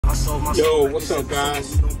Yo, what's up,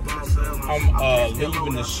 guys? I'm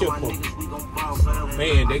leaving the shipper.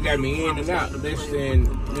 Man, they got me in and out. Less than,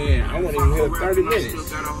 man, I wasn't even here 30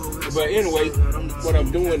 minutes. But anyway, what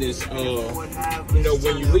I'm doing is, you know,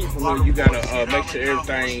 when you leave from here, you gotta make sure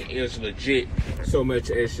everything is legit. So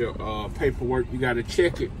much as your paperwork, you gotta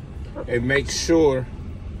check it and make sure,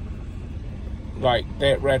 like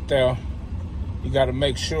that right there. You got to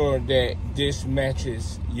make sure that this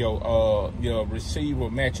matches your receiver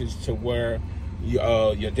matches to where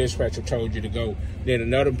your dispatcher told you to go. Then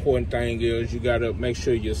another important thing is you got to make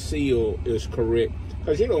sure your seal is correct,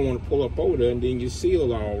 because you don't want to pull up over there and then your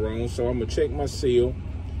seal all wrong. So I'm gonna check my seal.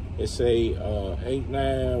 It say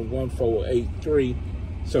 891483.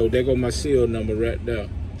 So there go my seal number right there.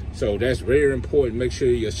 So that's very important. Make sure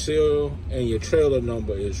your seal and your trailer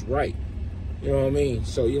number is right. You know what I mean?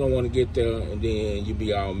 So you don't want to get there and then you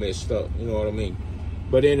be all messed up. You know what I mean?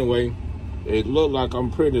 But anyway, it looked like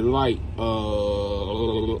I'm pretty light.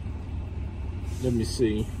 Let me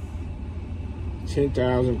see.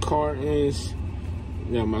 10,000 cartons.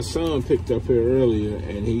 Now my son picked up here earlier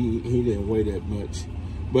and he didn't weigh that much.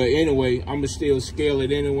 But anyway, I'm gonna still scale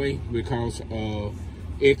it anyway, because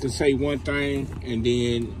it can say one thing and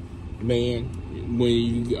then, man,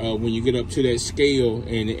 when you get up to that scale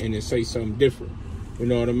and it say something different, you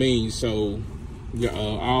know what I mean? So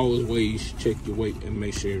always check your weight and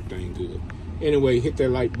make sure everything good. Anyway, hit that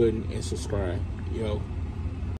like button and subscribe, yo.